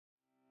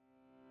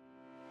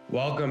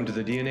Welcome to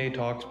the DNA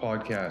Talks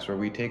podcast, where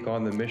we take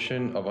on the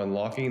mission of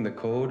unlocking the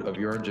code of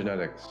your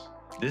genetics.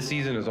 This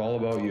season is all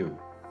about you,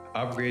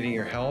 upgrading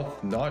your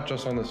health, not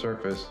just on the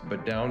surface,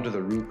 but down to the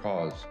root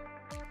cause.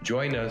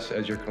 Join us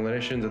as your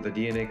clinicians at the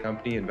DNA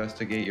company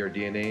investigate your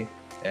DNA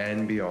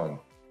and beyond.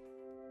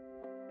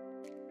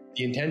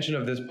 The intention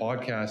of this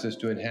podcast is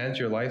to enhance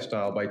your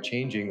lifestyle by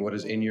changing what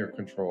is in your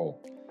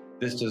control.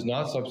 This does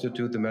not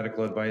substitute the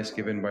medical advice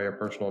given by your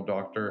personal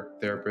doctor,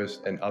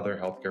 therapist, and other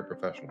healthcare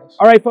professionals.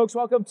 All right, folks,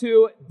 welcome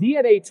to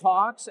DNA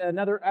Talks,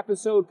 another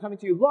episode coming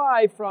to you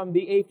live from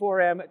the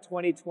A4M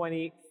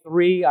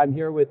 2023. I'm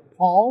here with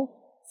Paul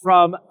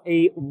from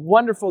a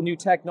wonderful new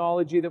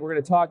technology that we're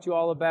going to talk to you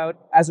all about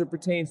as it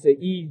pertains to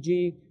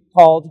EEG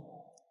called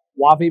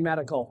WAVi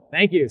Medical.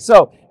 Thank you.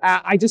 So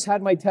I just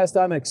had my test.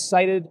 I'm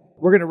excited.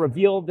 We're going to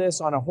reveal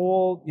this on a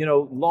whole,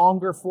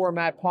 longer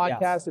format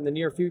podcast in the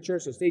near future.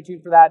 So stay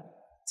tuned for that.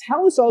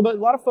 Tell us all about, a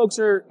lot of folks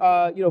are,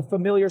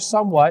 familiar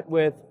somewhat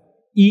with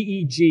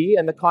EEG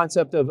and the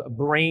concept of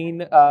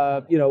brain,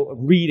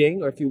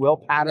 reading, or if you will,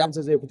 patterns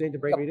as they pertain to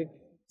brain reading.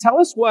 Tell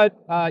us what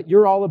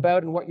you're all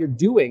about and what you're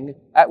doing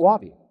at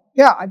WAVi.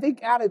 Yeah, I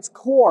think at its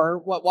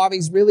core, what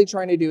WAVi's really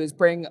trying to do is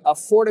bring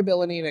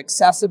affordability and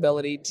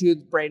accessibility to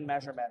brain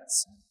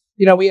measurements.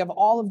 We have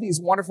all of these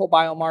wonderful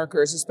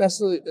biomarkers,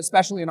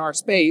 especially in our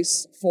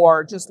space,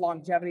 for just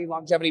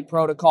longevity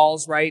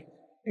protocols, right?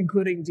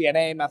 Including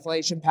DNA,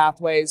 methylation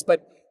pathways.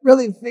 But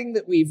really the thing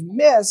that we've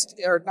missed,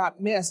 or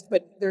not missed,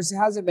 but there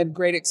hasn't been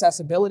great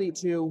accessibility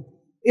to,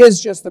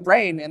 is just the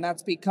brain, and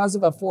that's because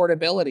of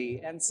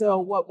affordability. And so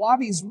what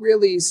WAVi's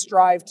really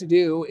strive to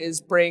do is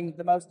bring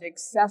the most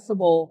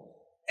accessible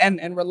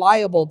and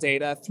reliable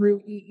data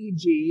through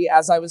EEG,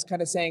 as I was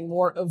kind of saying,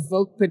 more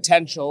evoked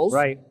potentials.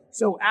 Right.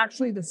 So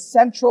actually the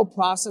central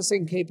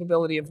processing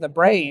capability of the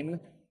brain.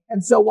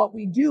 And so what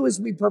we do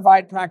is we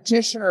provide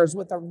practitioners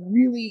with a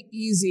really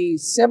easy,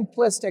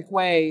 simplistic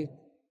way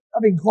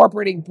of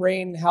incorporating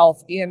brain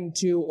health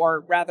into,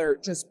 or rather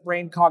just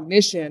brain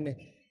cognition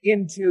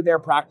into their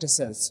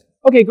practices.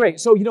 Okay, great.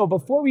 So,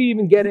 before we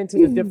even get into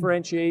the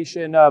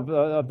differentiation of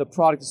the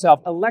product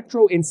itself,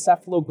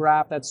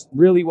 electroencephalograph, that's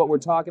really what we're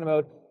talking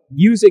about,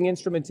 using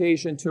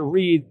instrumentation to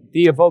read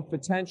the evoked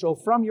potential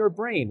from your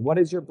brain. What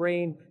is your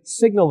brain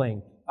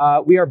signaling?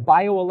 We are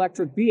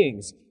bioelectric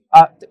beings.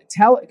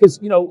 Because,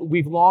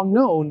 we've long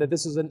known that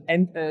this is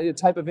a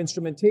type of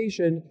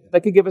instrumentation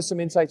that could give us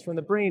some insights from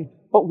the brain.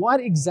 But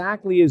what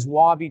exactly is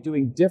WAVi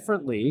doing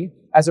differently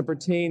as it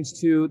pertains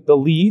to the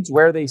leads,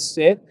 where they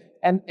sit,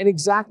 and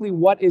exactly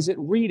what is it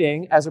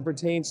reading as it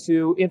pertains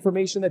to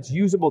information that's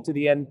usable to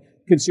the end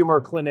consumer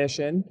or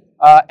clinician,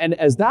 and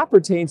as that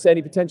pertains to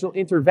any potential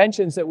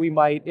interventions that we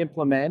might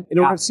implement in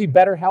order to see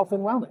better health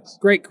and wellness?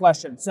 Great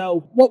question.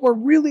 So what we're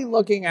really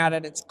looking at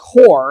its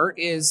core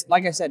is,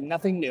 like I said,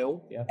 nothing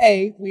new. Yeah.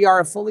 We are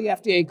a fully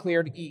FDA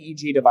cleared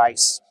EEG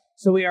device.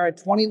 So we are a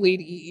 20 lead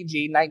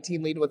EEG,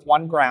 19 lead with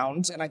 1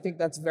 ground. And I think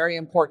that's very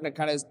important to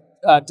kind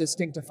of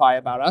distinctify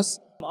about us.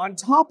 On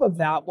top of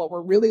that, what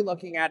we're really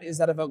looking at is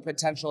that evoked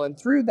potential. And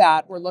through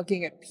that, we're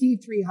looking at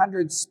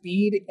P300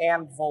 speed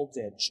and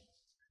voltage.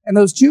 And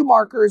those two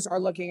markers are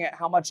looking at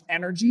how much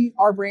energy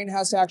our brain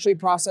has to actually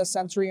process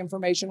sensory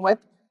information with,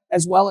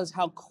 as well as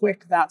how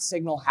quick that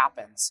signal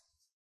happens.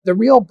 The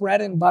real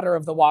bread and butter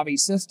of the WAVi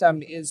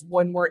system is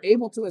when we're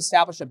able to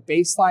establish a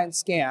baseline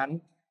scan,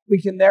 we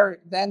can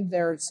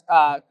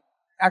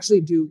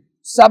actually do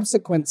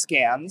subsequent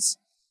scans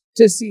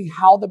to see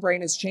how the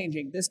brain is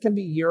changing. This can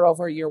be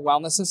year-over-year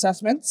wellness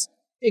assessments.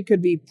 It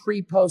could be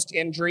pre-post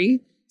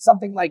injury,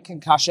 something like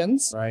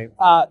concussions. Right.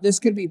 This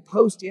could be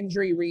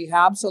post-injury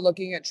rehab, so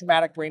looking at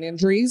traumatic brain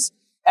injuries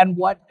and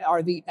what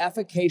are the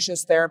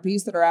efficacious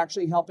therapies that are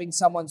actually helping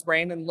someone's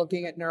brain, and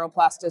looking at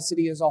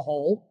neuroplasticity as a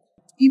whole.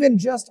 Even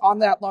just on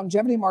that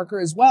longevity marker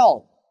as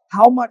well,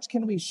 how much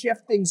can we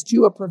shift things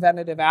to a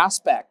preventative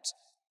aspect?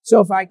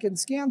 So if I can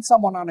scan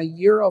someone on a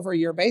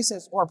year-over-year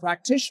basis, or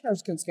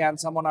practitioners can scan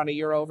someone on a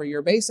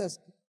year-over-year basis,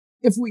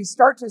 if we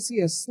start to see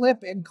a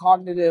slip in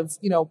cognitive,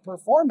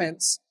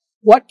 performance,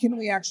 what can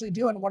we actually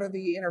do, and what are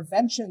the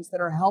interventions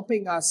that are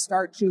helping us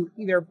start to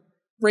either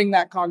bring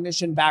that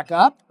cognition back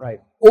up, right,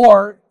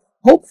 or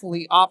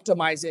hopefully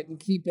optimize it and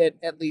keep it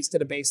at least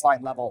at a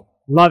baseline level?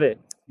 Love it.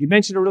 You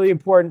mentioned a really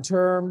important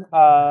term,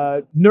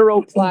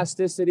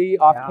 neuroplasticity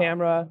off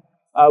camera.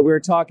 We were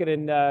talking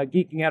and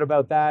geeking out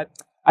about that.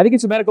 I think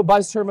it's a medical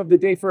buzz term of the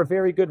day for a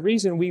very good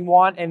reason. We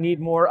want and need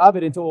more of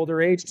it into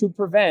older age to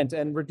prevent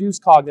and reduce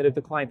cognitive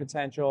decline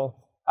potential.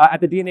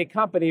 At the DNA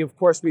company, of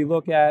course, we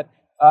look at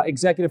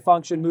executive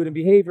function, mood, and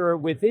behavior,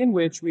 within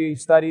which we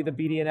study the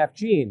BDNF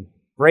gene,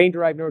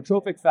 brain-derived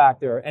neurotrophic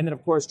factor, and then,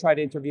 of course, try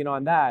to intervene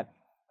on that.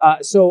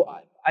 So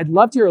I'd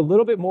love to hear a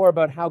little bit more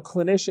about how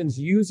clinicians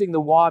using the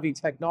WAVi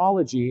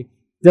technology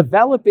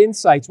develop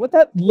insights, what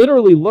that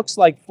literally looks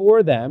like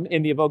for them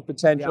in the evoked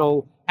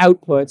potential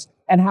outputs,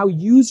 and how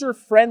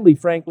user-friendly,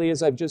 frankly,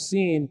 as I've just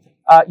seen,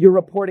 your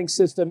reporting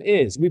system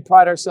is. We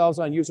pride ourselves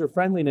on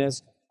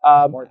user-friendliness,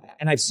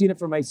 and I've seen it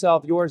for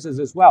myself, yours is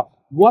as well.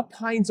 What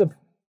kinds of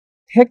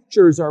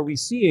pictures are we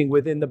seeing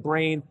within the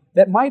brain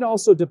that might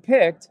also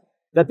depict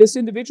that this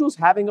individual is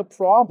having a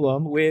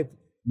problem with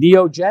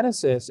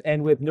neogenesis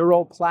and with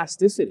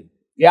neuroplasticity?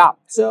 Yeah.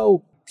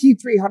 So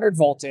P300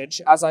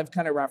 voltage, as I've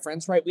kind of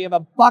referenced, right? We have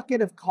a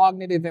bucket of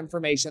cognitive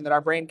information that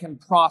our brain can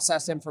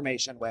process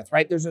information with,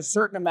 right? There's a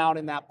certain amount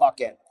in that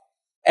bucket.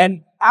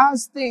 And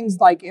as things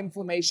like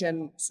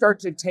inflammation start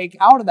to take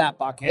out of that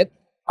bucket,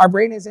 our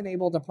brain isn't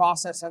able to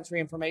process sensory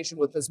information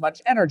with as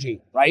much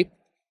energy, right?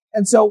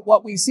 And so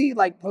what we see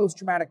like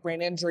post-traumatic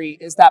brain injury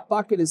is that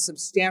bucket is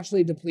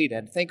substantially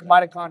depleted. Think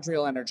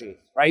mitochondrial energy,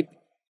 right?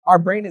 Our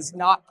brain is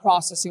not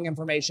processing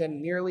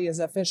information nearly as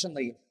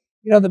efficiently.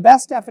 You know, the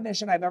best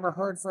definition I've ever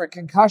heard for a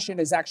concussion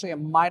is actually a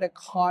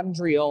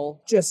mitochondrial,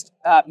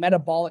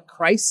 metabolic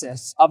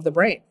crisis of the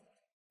brain.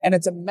 And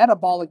it's a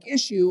metabolic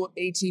issue,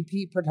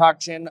 ATP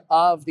production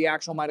of the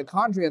actual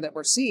mitochondria that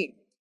we're seeing.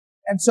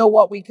 And so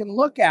what we can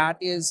look at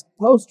is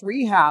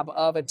post-rehab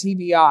of a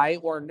TBI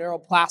or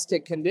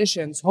neuroplastic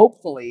conditions,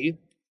 hopefully,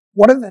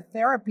 what are the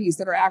therapies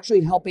that are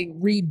actually helping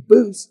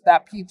reboost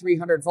that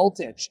P300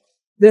 voltage?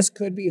 This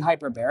could be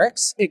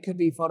hyperbarics. It could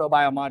be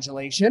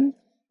photobiomodulation.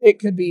 It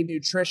could be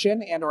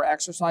nutrition and or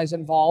exercise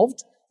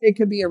involved. It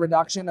could be a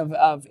reduction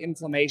of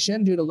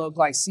inflammation due to low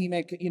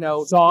glycemic,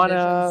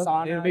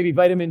 sauna, maybe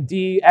vitamin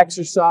D,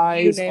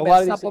 exercise, you name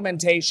it,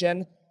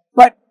 supplementation.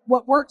 But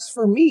what works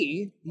for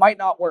me might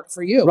not work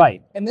for you.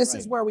 Right. And this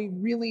is where we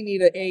really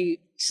need a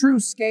true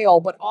scale,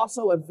 but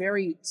also a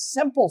very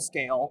simple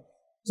scale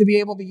to be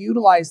able to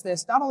utilize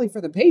this, not only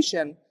for the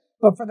patient,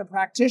 but for the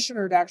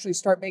practitioner to actually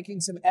start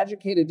making some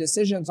educated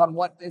decisions on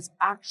what is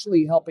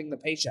actually helping the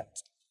patient.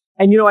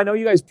 And, I know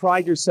you guys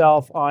pride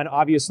yourself on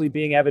obviously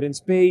being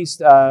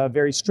evidence-based,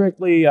 very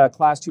strictly,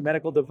 Class 2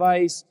 medical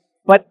device.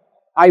 But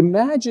I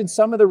imagine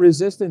some of the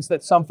resistance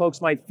that some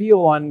folks might feel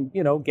on,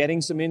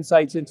 getting some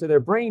insights into their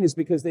brain is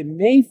because they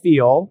may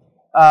feel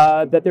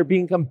that they're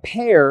being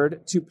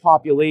compared to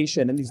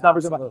population and these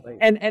numbers.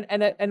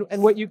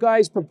 And what you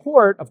guys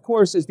purport, of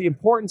course, is the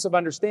importance of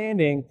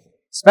understanding,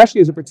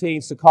 especially as it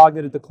pertains to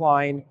cognitive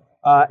decline,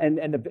 and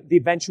the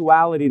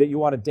eventuality that you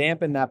want to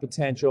dampen that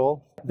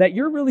potential, that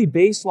you're really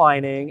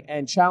baselining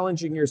and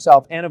challenging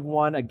yourself N of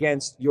 1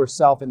 against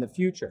yourself in the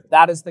future.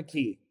 That is the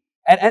key.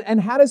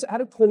 And how do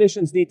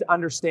clinicians need to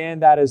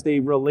understand that as they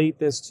relate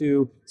this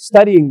to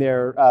studying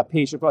their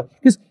patient?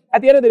 Because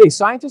at the end of the day,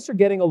 scientists are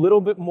getting a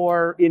little bit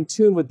more in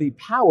tune with the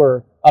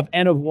power of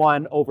N of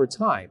 1 over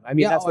time. I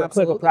mean, that's what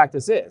clinical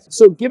practice is.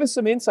 So give us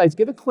some insights.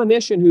 Give a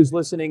clinician who's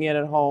listening in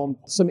at home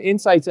some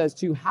insights as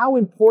to how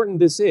important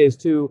this is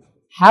to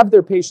have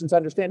their patients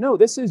understand, no,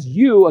 this is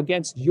you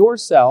against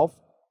yourself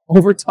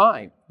over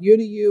time. You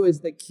to you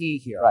is the key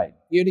here. Right.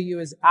 You to you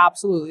is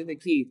absolutely the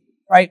key.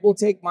 Right, we'll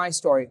take my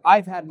story.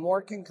 I've had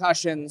more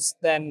concussions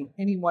than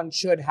anyone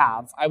should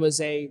have. I was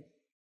a,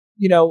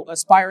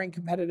 aspiring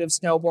competitive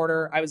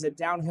snowboarder. I was a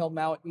downhill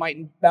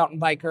mountain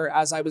biker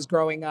as I was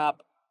growing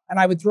up. And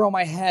I would throw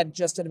my head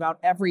just at about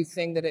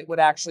everything that it would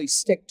actually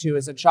stick to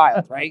as a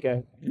child, right?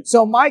 Okay.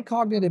 So my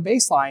cognitive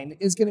baseline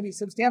is going to be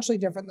substantially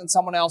different than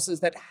someone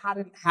else's that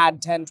hadn't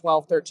had 10,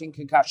 12, 13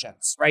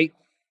 concussions, right?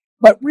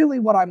 But really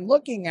what I'm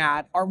looking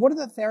at are what are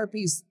the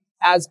therapies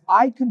as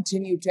I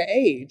continue to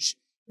age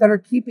that are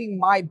keeping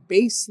my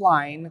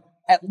baseline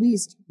at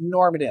least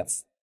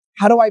normative?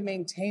 How do I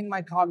maintain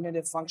my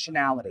cognitive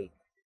functionality?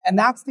 And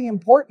that's the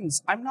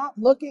importance. I'm not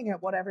looking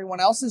at what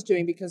everyone else is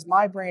doing because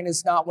my brain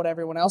is not what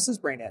everyone else's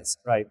brain is.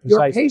 Right.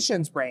 Your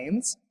patient's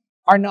brains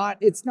are not,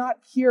 it's not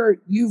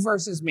here, you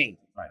versus me.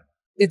 Right.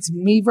 It's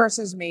me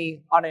versus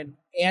me on an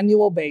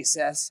annual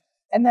basis.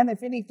 And then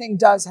if anything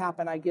does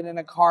happen, I get in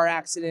a car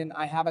accident,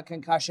 I have a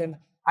concussion,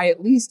 I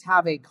at least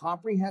have a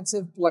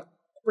comprehensive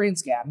brain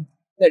scan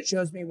that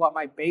shows me what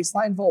my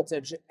baseline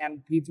voltage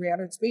and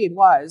P300 speed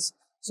was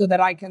so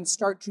that I can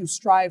start to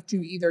strive to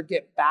either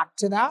get back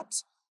to that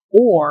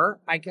or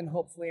I can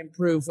hopefully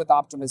improve with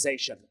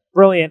optimization.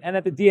 Brilliant. And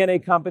at the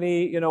DNA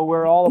company,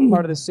 we're all a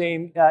part of the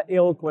same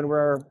ilk when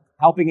we're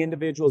helping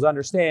individuals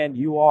understand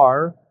you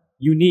are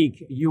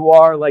unique. You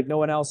are like no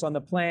one else on the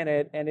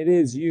planet, and it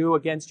is you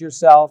against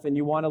yourself, and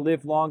you want to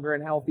live longer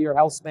and healthier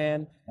health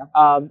span.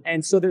 Yeah.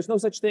 And so there's no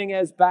such thing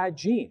as bad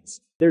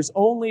genes. There's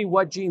only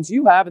what genes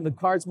you have and the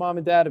cards mom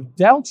and dad have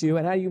dealt you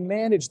and how you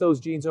manage those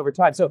genes over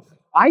time. So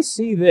I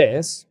see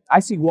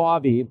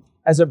WAVi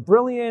as a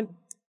brilliant,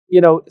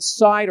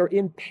 side or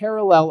in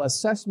parallel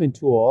assessment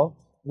tool.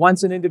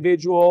 Once an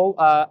individual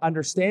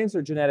understands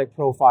their genetic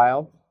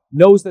profile,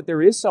 knows that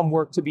there is some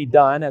work to be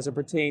done as it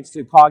pertains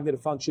to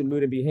cognitive function,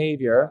 mood, and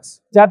behavior,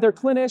 to have their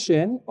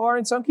clinician, or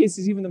in some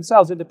cases even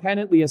themselves,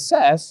 independently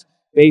assess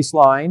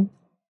baseline,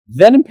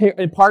 then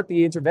impart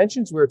the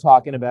interventions we were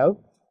talking about,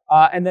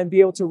 and then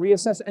be able to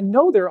reassess and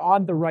know they're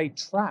on the right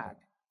track.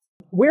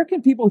 Where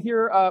can people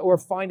hear or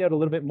find out a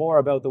little bit more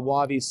about the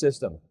WAVi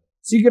system?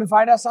 So you can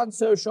find us on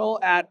social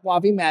at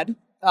WAViMed.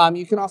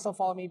 You can also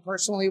follow me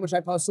personally, which I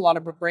post a lot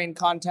of brain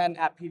content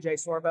at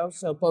PJ Sorbo.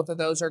 So both of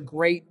those are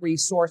great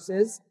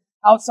resources.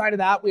 Outside of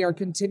that, we are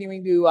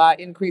continuing to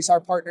increase our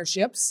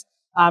partnerships.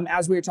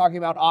 As we were talking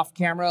about off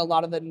camera, a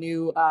lot of the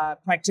new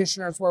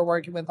practitioners we're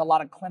working with, a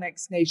lot of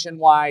clinics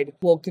nationwide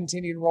will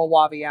continue to roll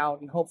WAVi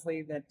out, and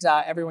hopefully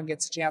that everyone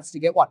gets a chance to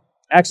get one.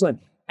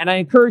 Excellent. And I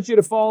encourage you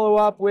to follow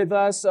up with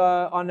us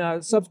on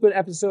a subsequent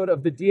episode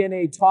of the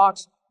DNA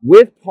Talks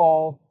with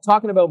Paul,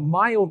 talking about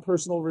my own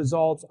personal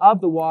results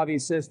of the WAVi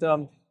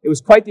system. It was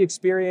quite the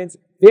experience,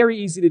 very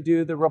easy to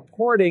do. The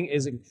reporting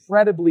is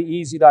incredibly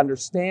easy to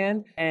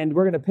understand, and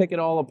we're going to pick it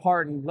all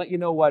apart and let you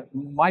know what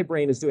my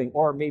brain is doing,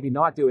 or maybe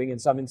not doing in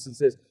some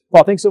instances.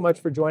 Paul, thanks so much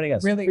for joining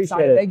us. Really Appreciate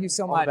excited. it. Thank you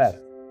so All the much.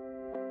 best.